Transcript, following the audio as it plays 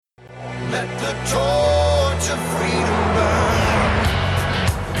Let the torch of freedom burn.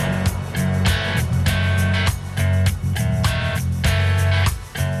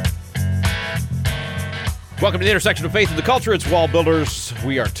 Welcome to the intersection of faith and the culture. It's Wall Builders.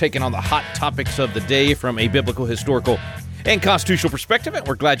 We are taking on the hot topics of the day from a biblical, historical, and constitutional perspective, and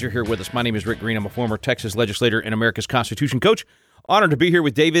we're glad you're here with us. My name is Rick Green. I'm a former Texas legislator and America's Constitution coach. Honored to be here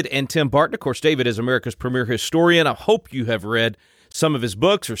with David and Tim Barton. Of course, David is America's premier historian. I hope you have read some of his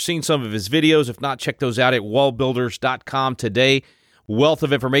books or seen some of his videos. If not, check those out at wallbuilders.com today. Wealth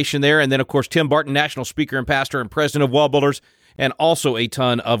of information there. And then, of course, Tim Barton, national speaker and pastor and president of Wall Builders, and also a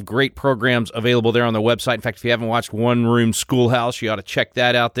ton of great programs available there on their website. In fact, if you haven't watched One Room Schoolhouse, you ought to check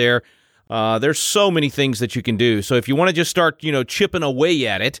that out there. There's so many things that you can do. So if you want to just start, chipping away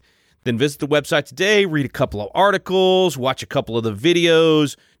at it, then visit the website today, read a couple of articles, watch a couple of the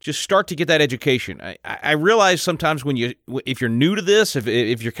videos, just start to get that education. I realize sometimes if you're new to this,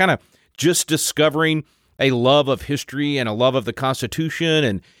 if you're kind of just discovering a love of history and a love of the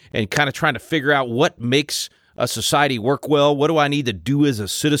Constitution and kind of trying to figure out what makes a society work well, what do I need to do as a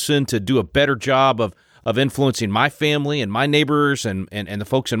citizen to do a better job of influencing my family and my neighbors and the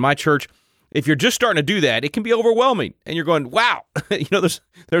folks in my church. If you're just starting to do that, it can be overwhelming, and you're going, "Wow,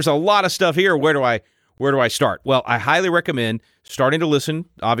 there's a lot of stuff here. Where do I start?" Well, I highly recommend starting to listen,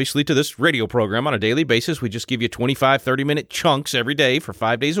 obviously, to this radio program on a daily basis. We just give you 25, 30-minute chunks every day for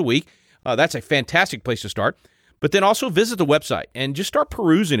 5 days a week. That's a fantastic place to start. But then also visit the website and just start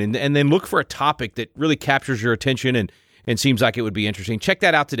perusing and then look for a topic that really captures your attention and seems like it would be interesting. Check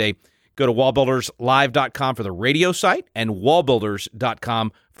that out today. Go to wallbuilderslive.com for the radio site and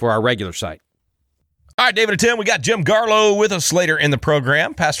wallbuilders.com for our regular site. All right, David and Tim, we got Jim Garlow with us later in the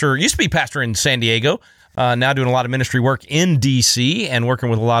program. Used to be pastor in San Diego, now doing a lot of ministry work in D.C. and working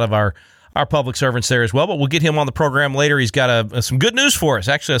with a lot of our public servants there as well. But we'll get him on the program later. He's got some good news for us.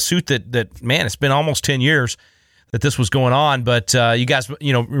 Actually, a suit that man, it's been almost 10 years that this was going on. But you guys,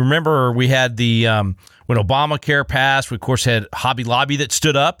 remember we had the when Obamacare passed, we of course had Hobby Lobby that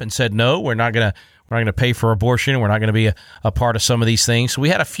stood up and said, no, we're not going to pay for abortion. We're not going to be a part of some of these things. So we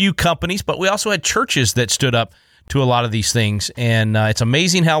had a few companies, but we also had churches that stood up to a lot of these things. And it's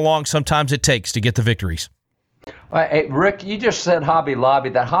amazing how long sometimes it takes to get the victories. Hey, Rick, you just said Hobby Lobby.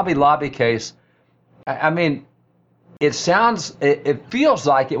 That Hobby Lobby case, I mean, it feels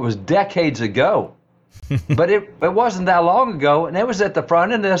like it was decades ago. But it wasn't that long ago, and it was at the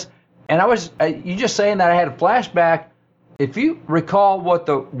front end of this. And you just saying that, I had a flashback. If you recall what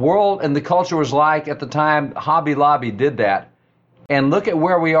the world and the culture was like at the time Hobby Lobby did that, and look at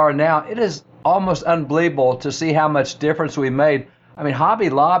where we are now, it is almost unbelievable to see how much difference we made. I mean, Hobby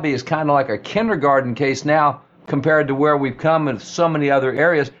Lobby is kind of like a kindergarten case now compared to where we've come in so many other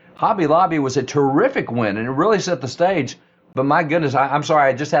areas. Hobby Lobby was a terrific win, and it really set the stage. But my goodness, I'm sorry,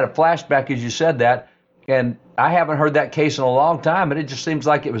 I just had a flashback as you said that. And I haven't heard that case in a long time, and it just seems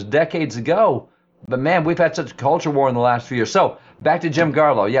like it was decades ago. But, man, we've had such a culture war in the last few years. So, back to Jim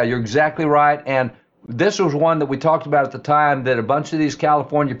Garlow. Yeah, you're exactly right. And this was one that we talked about at the time, that a bunch of these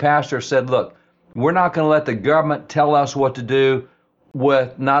California pastors said, look, we're not going to let the government tell us what to do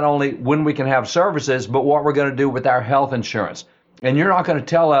with not only when we can have services, but what we're going to do with our health insurance. And you're not going to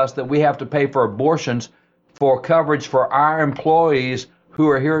tell us that we have to pay for abortions for coverage for our employees who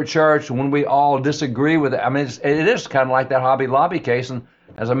are here at church when we all disagree with it. I mean, it is kind of like that Hobby Lobby case. And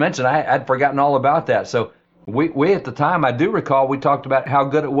as I mentioned, I'd forgotten all about that. So we at the time, I do recall, we talked about how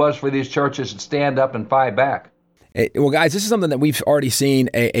good it was for these churches to stand up and fight back. Well, guys, this is something that we've already seen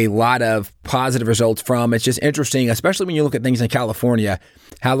a lot of positive results from. It's just interesting, especially when you look at things in California,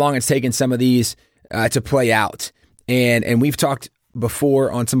 how long it's taken some of these to play out. And we've talked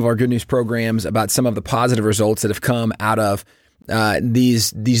before on some of our Good News programs about some of the positive results that have come out of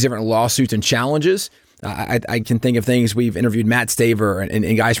these different lawsuits and challenges. I can think of things. We've interviewed Matt Staver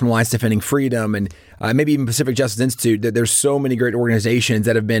and guys from Alliance Defending Freedom and maybe even Pacific Justice Institute. There's so many great organizations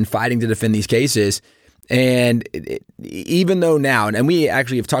that have been fighting to defend these cases. And even though now, and we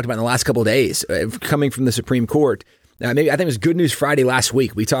actually have talked about in the last couple of days, coming from the Supreme Court, I think it was Good News Friday last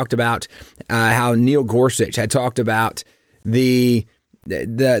week, we talked about how Neil Gorsuch had talked about the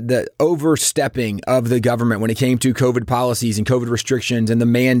overstepping of the government when it came to COVID policies and COVID restrictions and the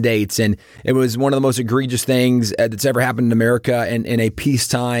mandates. And it was one of the most egregious things that's ever happened in America in a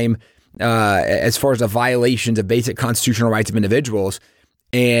peacetime as far as the violations of basic constitutional rights of individuals.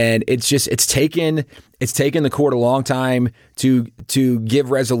 And it's taken the court a long time to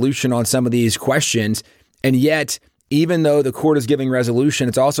give resolution on some of these questions. And yet, even though the court is giving resolution,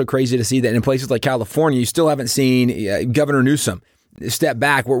 it's also crazy to see that in places like California, you still haven't seen Governor Newsom step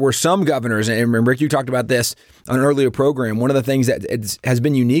back, where some governors, and Rick, you talked about this on an earlier program, one of the things that has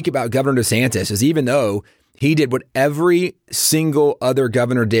been unique about Governor DeSantis is even though he did what every single other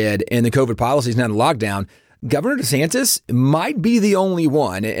governor did in the COVID policies and the lockdown, Governor DeSantis might be the only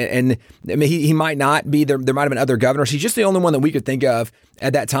one. And I mean, he might not be. There might have been other governors. He's just the only one that we could think of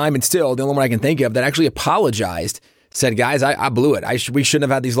at that time, and still the only one I can think of that actually apologized, said, guys, I blew it. We shouldn't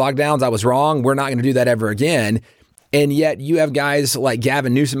have had these lockdowns. I was wrong. We're not going to do that ever again. And yet you have guys like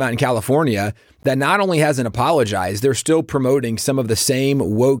Gavin Newsom out in California that not only hasn't apologized, they're still promoting some of the same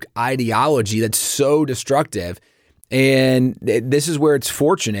woke ideology that's so destructive. And this is where it's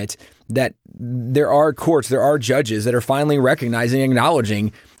fortunate that there are courts, there are judges that are finally recognizing,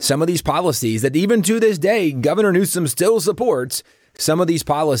 acknowledging some of these policies that even to this day, Governor Newsom still supports. Some of these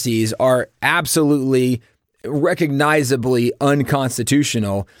policies are absolutely recognizably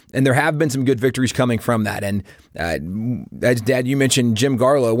unconstitutional, and there have been some good victories coming from that. And as Dad, you mentioned Jim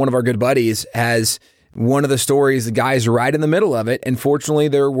Garlow, one of our good buddies, has one of the stories, the guy's right in the middle of it. And fortunately,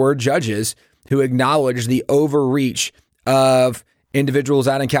 there were judges who acknowledged the overreach of individuals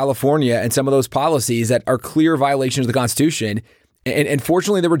out in California and some of those policies that are clear violations of the Constitution. And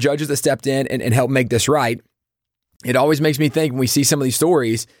fortunately, there were judges that stepped in and helped make this right. It always makes me think when we see some of these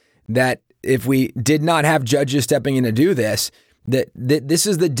stories that if we did not have judges stepping in to do this, that this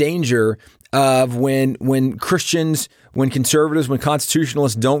is the danger of when Christians, when conservatives, when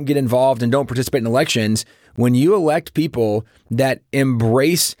constitutionalists don't get involved and don't participate in elections. When you elect people that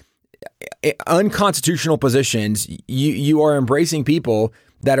embrace unconstitutional positions, you are embracing people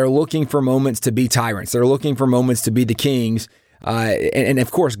that are looking for moments to be tyrants. They're looking for moments to be the kings. And of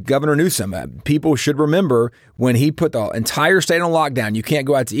course, Governor Newsom, people should remember when he put the entire state on lockdown. You can't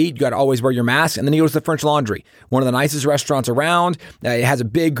go out to eat. You got to always wear your mask. And then he goes to the French Laundry, one of the nicest restaurants around. It has a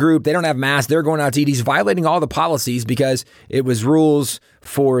big group. They don't have masks. They're going out to eat. He's violating all the policies because it was rules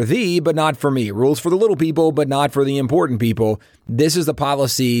for thee, but not for me. Rules for the little people, but not for the important people. This is the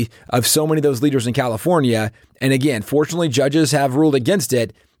policy of so many of those leaders in California. And again, fortunately, judges have ruled against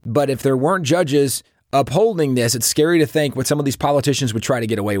it. But if there weren't judges upholding this, it's scary to think what some of these politicians would try to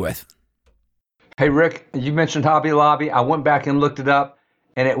get away with. Hey, Rick, you mentioned Hobby Lobby. I went back and looked it up,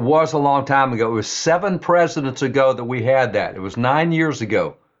 and it was a long time ago. It was 7 presidents ago that we had that. It was 9 years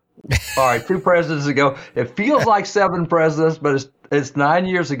ago. All right, 2 presidents ago. It feels like 7 presidents, but it's 9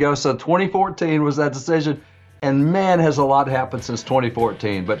 years ago. So 2014 was that decision. And man, has a lot happened since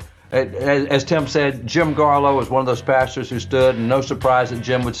 2014. But as Tim said, Jim Garlow was one of those pastors who stood, and no surprise that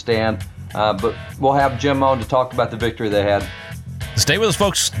Jim would stand. But we'll have Jim on to talk about the victory they had. Stay with us,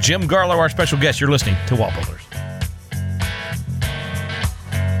 folks. Jim Garlow, our special guest. You're listening to Wall Builders.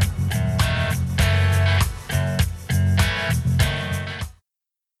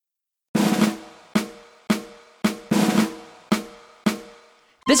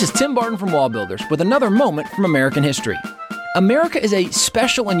 This is Tim Barton from Wall Builders with another moment from American history. America is a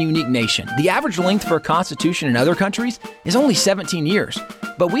special and unique nation. The average length for a constitution in other countries is only 17 years,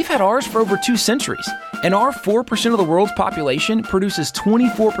 but we've had ours for over 2 centuries. And our 4% of the world's population produces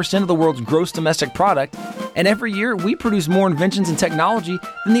 24% of the world's gross domestic product, and every year we produce more inventions and technology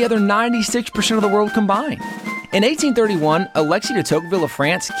than the other 96% of the world combined. In 1831, Alexis de Tocqueville of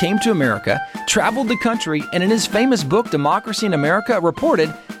France came to America, traveled the country, and in his famous book, Democracy in America,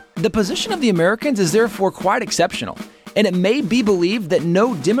 reported, "The position of the Americans is therefore quite exceptional, and it may be believed that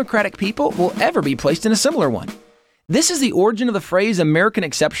no democratic people will ever be placed in a similar one." This is the origin of the phrase American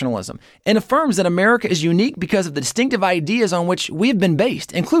exceptionalism, and affirms that America is unique because of the distinctive ideas on which we have been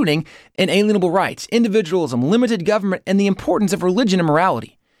based, including inalienable rights, individualism, limited government, and the importance of religion and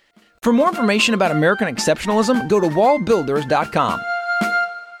morality. For more information about American exceptionalism, go to wallbuilders.com.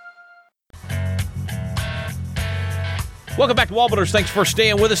 Welcome back to Wall Builders. Thanks for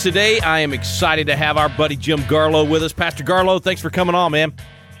staying with us today. I am excited to have our buddy Jim Garlow with us. Pastor Garlow, thanks for coming on, man.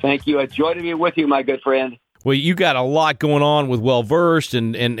 Thank you. It's a joy to be with you, my good friend. Well, you got a lot going on with Well Versed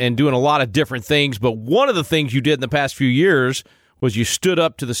and doing a lot of different things, but one of the things you did in the past few years was you stood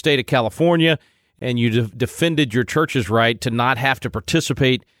up to the state of California and you defended your church's right to not have to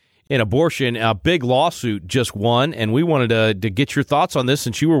participate in abortion. A big lawsuit just won, and we wanted to get your thoughts on this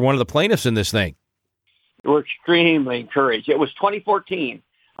since you were one of the plaintiffs in this thing. We're extremely encouraged. It was 2014.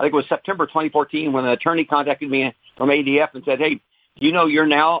 I think it was September 2014 when an attorney contacted me from ADF and said, "Hey, you know you're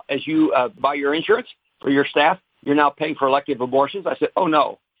now, as you buy your insurance for your staff, you're now paying for elective abortions?" I said, "Oh,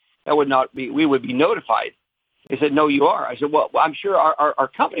 no, that would not be. We would be notified." He said, "No, you are." I said, well, I'm sure our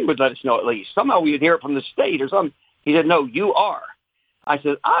company would let us know at least. Somehow we would hear it from the state or something. He said, "No, you are." I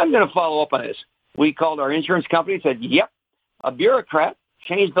said, "I'm going to follow up on this." We called our insurance company and said, "Yep, a bureaucrat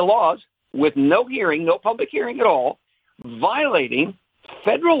changed the laws with no hearing, no public hearing at all, violating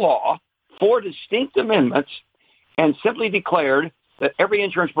federal law, 4 distinct amendments, and simply declared that every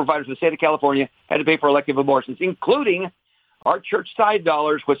insurance provider in the state of California had to pay for elective abortions, including our church side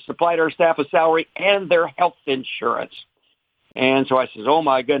dollars, which supplied our staff a salary and their health insurance. And so I says, oh,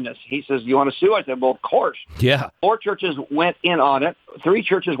 my goodness. He says, you want to sue? I said, well, of course. Yeah. 4 churches went in on it. 3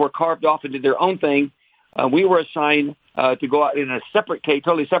 churches were carved off and did their own thing. We were assigned to go out in a separate case,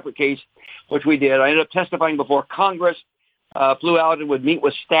 totally separate case, which we did. I ended up testifying before Congress, flew out and would meet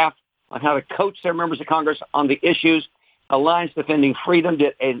with staff on how to coach their members of Congress on the issues. Alliance Defending Freedom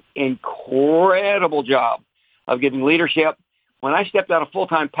did an incredible job of giving leadership. When I stepped out of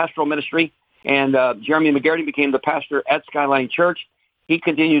full-time pastoral ministry and Jeremy McGarity became the pastor at Skyline Church, he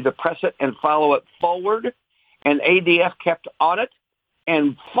continued to press it and follow it forward, and ADF kept on it.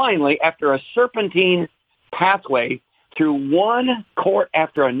 And finally, after a serpentine pathway through one court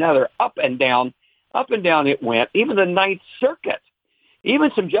after another, up and down it went, even the Ninth Circuit,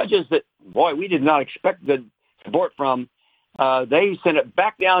 even some judges that, boy, we did not expect good support from, they sent it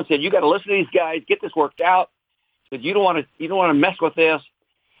back down and said, you got to listen to these guys, get this worked out. Said, you don't want to mess with this.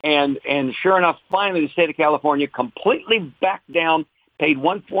 And sure enough, finally, the state of California completely backed down, paid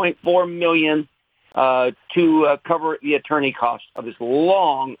 $1.4 million to cover the attorney costs of this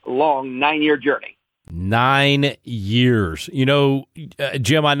long 9-year journey. 9 years. You know,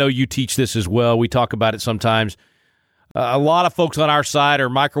 Jim, I know you teach this as well. We talk about it sometimes. A lot of folks on our side are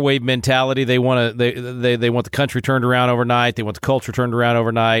microwave mentality. They want they want the country turned around overnight. They want the culture turned around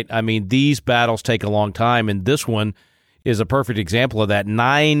overnight. I mean, these battles take a long time, and this one is a perfect example of that.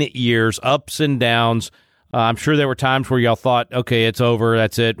 9 years, ups and downs. I'm sure there were times where y'all thought, okay, it's over,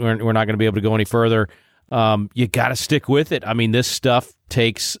 that's it, we're not going to be able to go any further. You got to stick with it. I mean, this stuff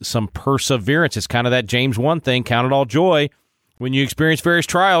takes some perseverance. It's kind of that James 1 thing, count it all joy when you experience various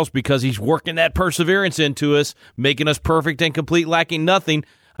trials, because he's working that perseverance into us, making us perfect and complete, lacking nothing.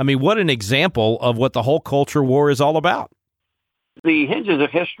 I mean, what an example of what the whole culture war is all about. The hinges of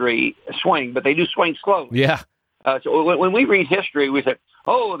history swing, but they do swing slowly. Yeah. So when we read history, we say,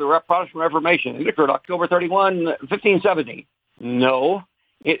 oh, the Protestant Reformation, it occurred October 31, 1570. No,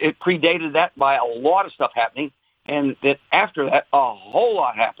 it predated that by a lot of stuff happening, and that after that, a whole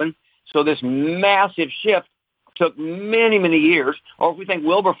lot happened. So this massive shift took many, many years. Or if we think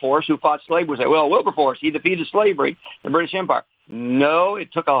Wilberforce, who fought slavery, we say, well, Wilberforce, he defeated slavery, the British Empire. No,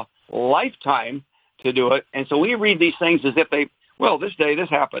 it took a lifetime to do it. And so we read these things as if this day, this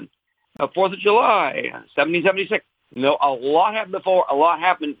happened. 4th of July, 1776. No, a lot happened before, a lot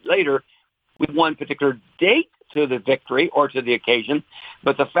happened later with one particular date to the victory or to the occasion.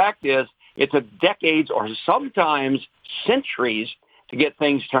 But the fact is, it took decades or sometimes centuries to get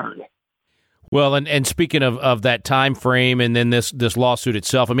things turned. Well, and speaking of that time frame and then this lawsuit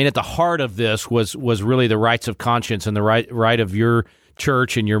itself, I mean, at the heart of this was really the rights of conscience and the right of your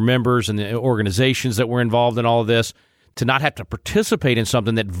church and your members and the organizations that were involved in all of this to not have to participate in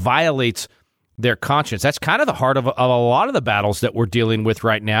something that violates their conscience. That's kind of the heart of a lot of the battles that we're dealing with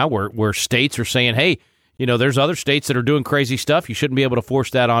right now, where states are saying, hey, you know, there's other states that are doing crazy stuff. You shouldn't be able to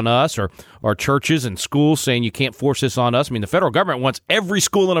force that on us, or churches and schools saying you can't force this on us. I mean, the federal government wants every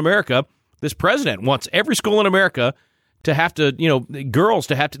school in America. This president wants every school in America to have to, you know, girls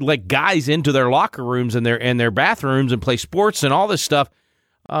to have to let guys into their locker rooms and their bathrooms and play sports and all this stuff.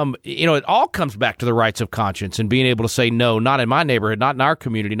 You know, it all comes back to the rights of conscience and being able to say, no, not in my neighborhood, not in our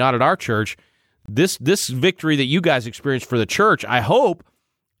community, not at our church. This victory that you guys experienced for the church, I hope,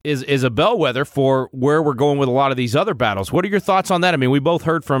 is a bellwether for where we're going with a lot of these other battles. What are your thoughts on that? I mean, we both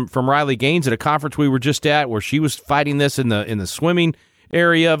heard from Riley Gaines at a conference we were just at where she was fighting this in the swimming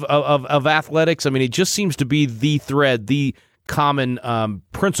area of athletics. I mean, it just seems to be the thread, the common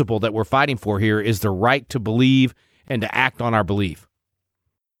principle that we're fighting for here is the right to believe and to act on our belief.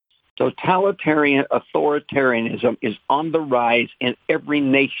 Totalitarian authoritarianism is on the rise in every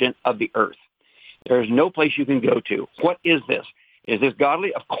nation of the earth. There is no place you can go to. What is this? Is this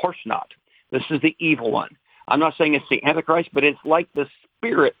godly? Of course not. This is the evil one. I'm not saying it's the Antichrist, but it's like the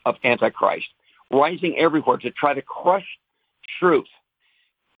spirit of Antichrist rising everywhere to try to crush truth.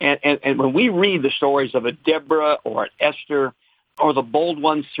 And when we read the stories of a Deborah or an Esther or the bold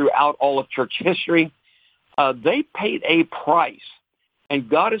ones throughout all of church history, they paid a price. And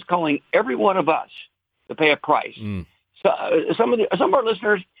God is calling every one of us to pay a price. So some of our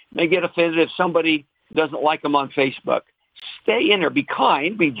listeners may get offended if somebody doesn't like them on Facebook. Stay in there. Be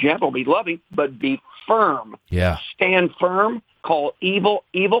kind, be gentle, be loving, but be firm. Yeah. Stand firm. Call evil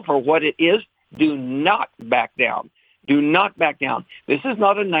for what it is. Do not back down. Do not back down. This is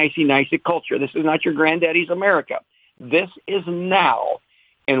not a nicey culture. This is not your granddaddy's America. This is now.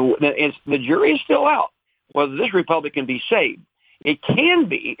 And the jury is still out. whether this republic can be saved. It can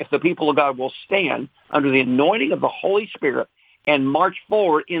be if the people of God will stand under the anointing of the Holy Spirit and march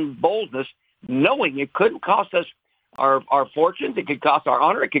forward in boldness, knowing it couldn't cost us our fortunes, it could cost our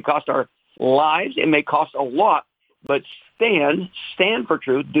honor, it could cost our lives, it may cost a lot, but stand for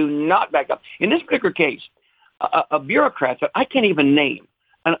truth, do not back up. In this particular case, a bureaucrat that I can't even name,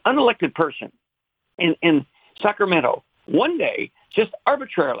 an unelected person in Sacramento, one day just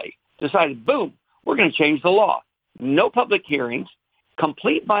arbitrarily decided, boom, we're going to change the law. No public hearings,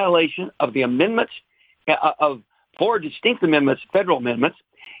 complete violation of the amendments, of 4 distinct amendments, federal amendments,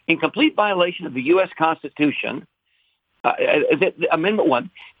 in complete violation of the U.S. Constitution, Amendment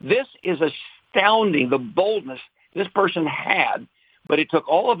 1. This is astounding, the boldness this person had, but it took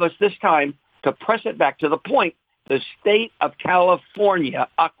all of us this time to press it back to the point the state of California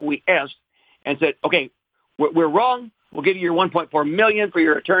acquiesced and said, okay, we're wrong. We'll give you your $1.4 million for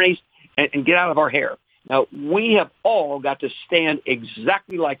your attorneys and get out of our hair. Now, we have all got to stand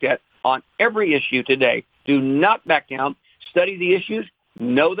exactly like that on every issue today. Do not back down. Study the issues.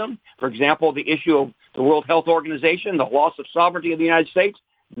 Know them. For example, the issue of the World Health Organization, the loss of sovereignty of the United States.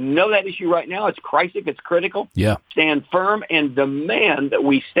 Know that issue right now. It's crisis. It's critical. Yeah. Stand firm and demand that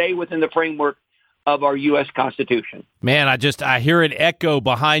we stay within the framework of our U.S. Constitution. Man, I hear an echo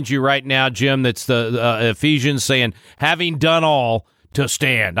behind you right now, Jim. That's the Ephesians saying, having done all, to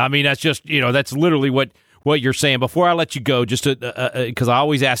stand. I mean, that's just, that's literally what you're saying. Before I let you go, just because I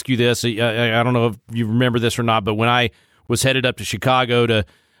always ask you this, I don't know if you remember this or not, but when I was headed up to Chicago to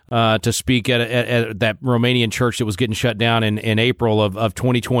speak at that Romanian church that was getting shut down in April of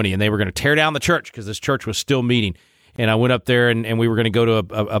 2020, and they were going to tear down the church because this church was still meeting. And I went up there, and we were going to go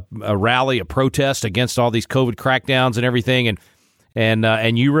to a rally, a protest against all these COVID crackdowns and everything.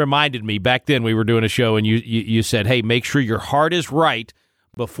 And you reminded me back then, we were doing a show, and you said, hey, make sure your heart is right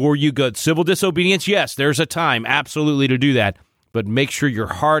before you go. Civil disobedience, yes, there's a time absolutely to do that, but make sure your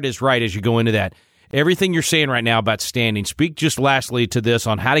heart is right as you go into that. Everything you're saying right now about standing, speak just lastly to this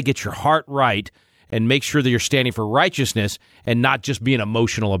on how to get your heart right and make sure that you're standing for righteousness and not just being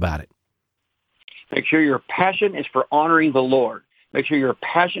emotional about it. Make sure your passion is for honoring the Lord. Make sure your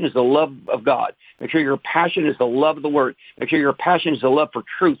passion is the love of God. Make sure your passion is the love of the Word. Make sure your passion is the love for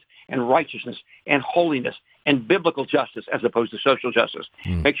truth and righteousness and holiness and biblical justice as opposed to social justice.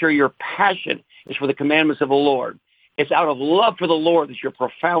 Make sure your passion is for the commandments of the Lord. It's out of love for the Lord that you're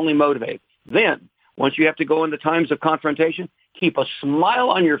profoundly motivated. Then, once you have to go into times of confrontation, keep a smile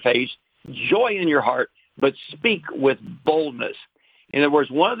on your face, joy in your heart, but speak with boldness. In other words,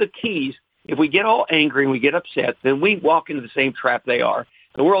 one of the keys, if we get all angry and we get upset, then we walk into the same trap they are.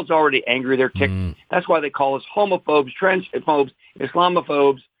 The world's already angry. They're ticked. That's why they call us homophobes, transphobes,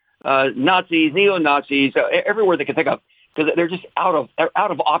 Islamophobes, Nazis, neo-Nazis, everywhere they can think of, because they're just out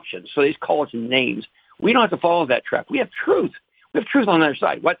of options. So they just call us names. We don't have to follow that trap. We have truth. We have truth on their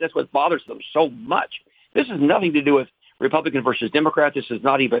side. That's what bothers them so much. This has nothing to do with Republican versus Democrat. This is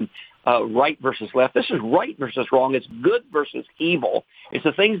not even right versus left. This is right versus wrong. It's good versus evil. It's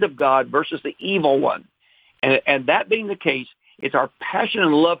the things of God versus the evil one. And that being the case, it's our passion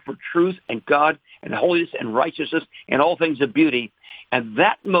and love for truth and God and holiness and righteousness and all things of beauty. And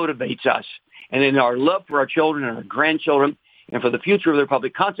that motivates us. And in our love for our children and our grandchildren and for the future of the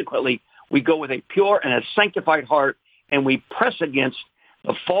Republic, consequently, we go with a pure and a sanctified heart, and we press against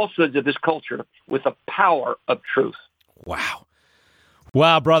the falsehoods of this culture with the power of truth. Wow.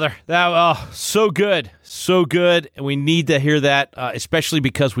 Wow, brother. That, so good. So good. And we need to hear that, especially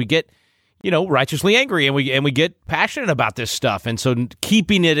because we get, righteously angry and we get passionate about this stuff. And so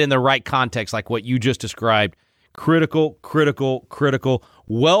keeping it in the right context, like what you just described, critical.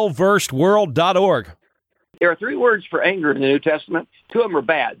 Wellversedworld.org. There are 3 words for anger in the New Testament. 2 of them are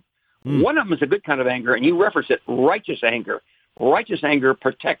bad. One of them is a good kind of anger, and you reference it, righteous anger. Righteous anger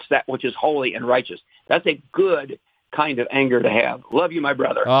protects that which is holy and righteous. That's a good kind of anger to have. Love you, my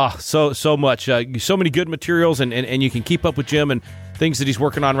brother. Oh, so much. So many good materials, and you can keep up with Jim and things that he's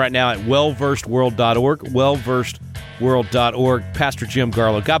working on right now at wellversedworld.org, wellversedworld.org. Pastor Jim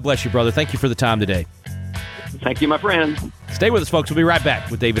Garlow, God bless you, brother. Thank you for the time today. Thank you, my friend. Stay with us, folks. We'll be right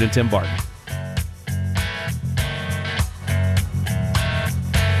back with David and Tim Barton.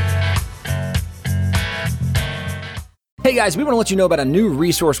 Hey guys, we want to let you know about a new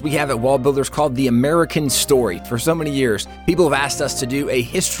resource we have at Wall Builders called The American Story. For so many years, people have asked us to do a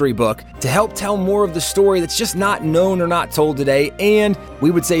history book to help tell more of the story that's just not known or not told today, and we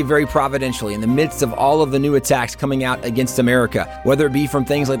would say very providentially in the midst of all of the new attacks coming out against America, whether it be from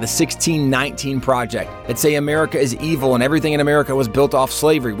things like the 1619 Project that say America is evil and everything in America was built off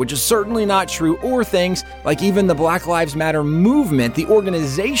slavery, which is certainly not true, or things like even the Black Lives Matter movement, the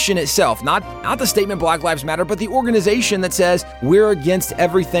organization itself, not the statement Black Lives Matter, but the organization that says we're against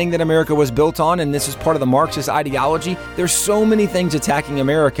everything that America was built on, and this is part of the Marxist ideology. There's so many things attacking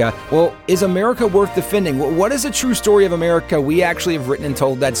America. Well, is America worth defending? What is a true story of America? We actually have written and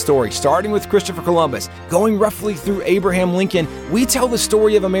told that story, starting with Christopher Columbus, going roughly through Abraham Lincoln. We tell the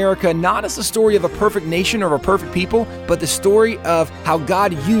story of America not as the story of a perfect nation or a perfect people, but the story of how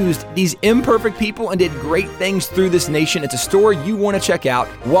God used these imperfect people and did great things through this nation. It's a story you want to check out.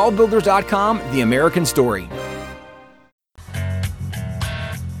 Wallbuilders.com, The American Story.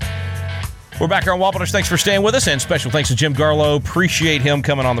 We're back here on Wall Builders. Thanks for staying with us, and special thanks to Jim Garlow. Appreciate him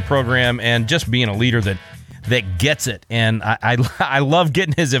coming on the program and just being a leader that gets it. And I love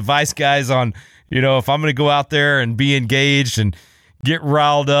getting his advice, guys, on, if I'm going to go out there and be engaged and get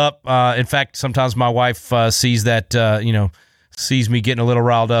riled up. In fact, sometimes my wife sees that, sees me getting a little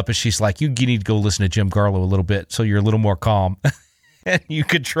riled up, and she's like, you need to go listen to Jim Garlow a little bit so you're a little more calm and you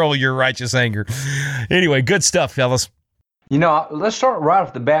control your righteous anger. Anyway, good stuff, fellas. Let's start right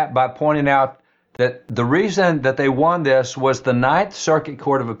off the bat by pointing out that the reason that they won this was the Ninth Circuit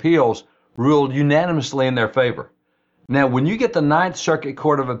Court of Appeals ruled unanimously in their favor. Now, when you get the Ninth Circuit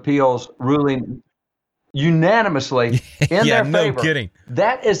Court of Appeals ruling unanimously in their favor, no kidding.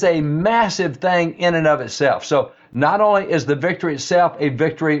 That is a massive thing in and of itself. So not only is the victory itself a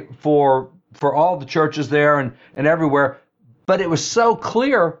victory for all the churches there and everywhere, but it was so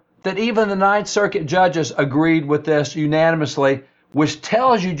clear that even the Ninth Circuit judges agreed with this unanimously, which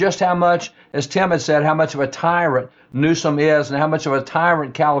tells you just how much, as Tim had said, how much of a tyrant Newsom is and how much of a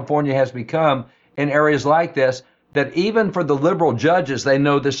tyrant California has become in areas like this, that even for the liberal judges, they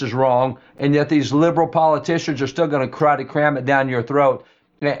know this is wrong, and yet these liberal politicians are still going to try to cram it down your throat.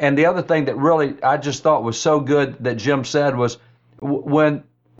 And the other thing that really I just thought was so good that Jim said was when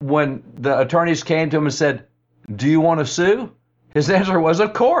the attorneys came to him and said, "Do you want to sue?" His answer was,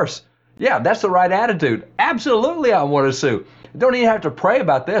 of course. Yeah, that's the right attitude. Absolutely, I want to sue. Don't even have to pray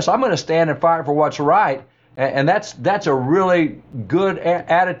about this. I'm going to stand and fight for what's right. And that's a really good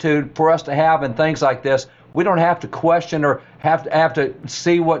attitude for us to have in things like this. We don't have to question or have to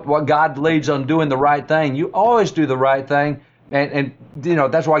see what God leads on doing the right thing. You always do the right thing. And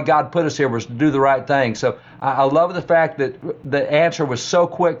that's why God put us here, was to do the right thing. So I love the fact that the answer was so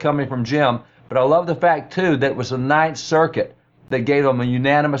quick coming from Jim. But I love the fact, too, that it was the Ninth Circuit that gave them a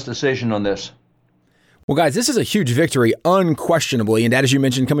unanimous decision on this. Well, guys, this is a huge victory, unquestionably. And as you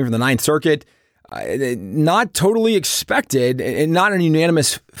mentioned, coming from the Ninth Circuit, not totally expected, and not in a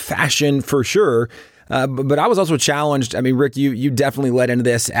unanimous fashion for sure. But I was also challenged. I mean, Rick, you definitely led into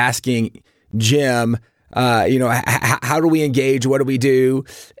this asking Jim, how do we engage? What do we do?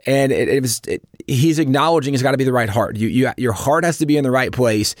 And he's acknowledging it's got to be the right heart. Your heart has to be in the right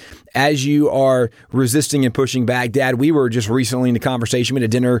place as you are resisting and pushing back. Dad, we were just recently in a conversation. We had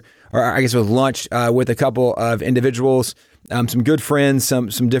a dinner, or I guess it was lunch, with a couple of individuals, some good friends,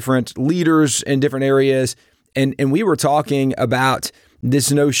 some different leaders in different areas. And we were talking about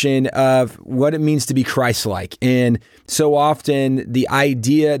this notion of what it means to be Christ-like. And so often the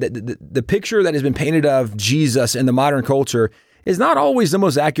idea that the picture that has been painted of Jesus in the modern culture is not always the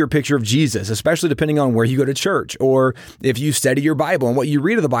most accurate picture of Jesus, especially depending on where you go to church or if you study your Bible and what you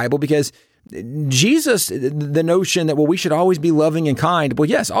read of the Bible, because Jesus, the notion that, we should always be loving and kind. Well,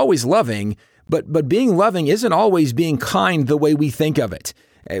 yes, always loving, but being loving isn't always being kind the way we think of it.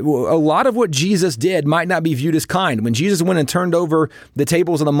 A lot of what Jesus did might not be viewed as kind. When Jesus went and turned over the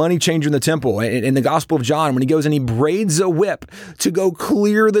tables of the money changer in the temple, in the Gospel of John, when he goes and he braids a whip to go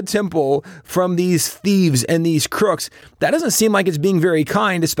clear the temple from these thieves and these crooks, that doesn't seem like it's being very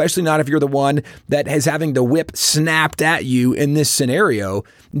kind, especially not if you're the one that is having the whip snapped at you in this scenario.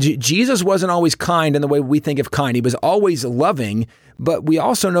 Jesus wasn't always kind in the way we think of kind. He was always loving. But we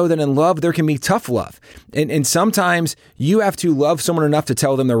also know that in love, there can be tough love. And sometimes you have to love someone enough to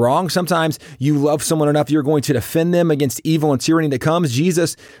tell them they're wrong. Sometimes you love someone enough, you're going to defend them against evil and tyranny that comes.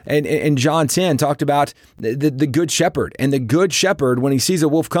 Jesus in John 10 talked about the good shepherd. And the good shepherd, when he sees a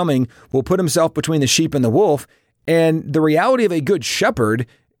wolf coming, will put himself between the sheep and the wolf. And the reality of a good shepherd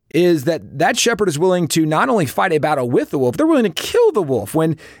is that shepherd is willing to not only fight a battle with the wolf, they're willing to kill the wolf.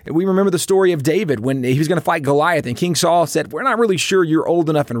 When we remember the story of David, when he was going to fight Goliath, and King Saul said, we're not really sure you're old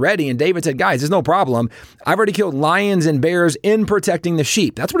enough and ready. And David said, guys, there's no problem. I've already killed lions and bears in protecting the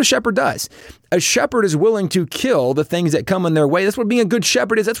sheep. That's what a shepherd does. A shepherd is willing to kill the things that come in their way. That's what being a good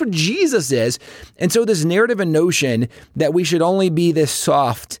shepherd is. That's what Jesus is. And so this narrative and notion that we should only be this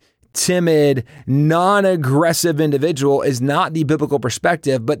soft, timid, non-aggressive individual is not the biblical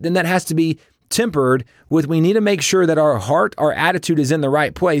perspective, but then that has to be tempered with, we need to make sure that our heart, our attitude is in the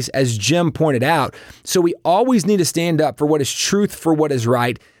right place, as Jim pointed out. So we always need to stand up for what is truth, for what is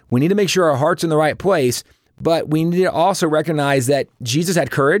right. We need to make sure our heart's in the right place, but we need to also recognize that Jesus had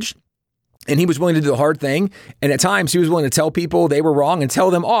courage, and he was willing to do the hard thing. And at times he was willing to tell people they were wrong and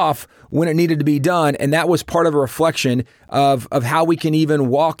tell them off when it needed to be done. And that was part of a reflection of how we can even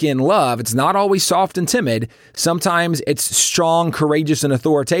walk in love. It's not always soft and timid. Sometimes it's strong, courageous, and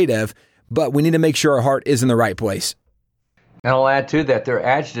authoritative, but we need to make sure our heart is in the right place. And I'll add to that, there are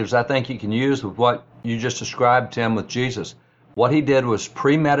adjectives I think you can use with what you just described, Tim, with Jesus. What he did was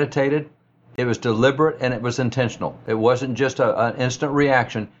premeditated, it was deliberate, and it was intentional. It wasn't just an instant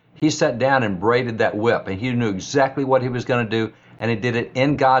reaction. He sat down and braided that whip, and he knew exactly what he was going to do, and he did it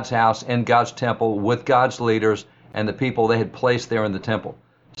in God's house, in God's temple, with God's leaders and the people they had placed there in the temple.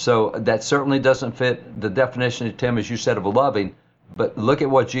 So that certainly doesn't fit the definition, Tim, as you said, of loving, but look at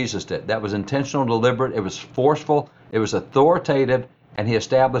what Jesus did. That was intentional, deliberate, it was forceful, it was authoritative, and he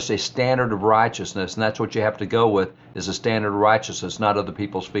established a standard of righteousness, and that's what you have to go with, is a standard of righteousness, not other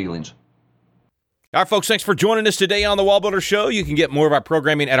people's feelings. All right, folks, thanks for joining us today on the Wall Builder Show. You can get more of our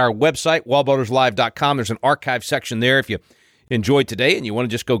programming at our website, wallbuilderslive.com. There's an archive section there. If you enjoyed today and you want to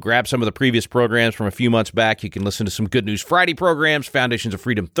just go grab some of the previous programs from a few months back, you can listen to some Good News Friday programs, Foundations of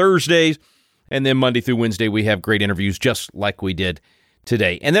Freedom Thursdays, and then Monday through Wednesday, we have great interviews just like we did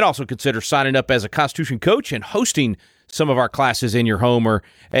today. And then also consider signing up as a Constitution coach and hosting some of our classes in your home or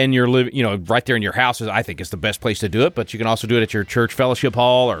and your right there in your house. I think is the best place to do it, but you can also do it at your church fellowship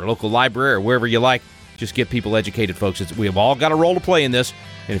hall or local library or wherever you like. Just get people educated, folks. We have all got a role to play in this,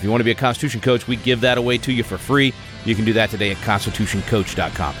 and if you want to be a Constitution coach, we give that away to you for free. You can do that today at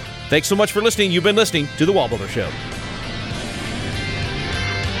constitutioncoach.com. Thanks so much for listening. You've been listening to The Wall Builder Show.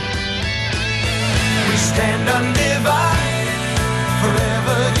 We stand undivided,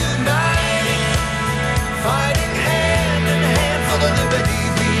 forever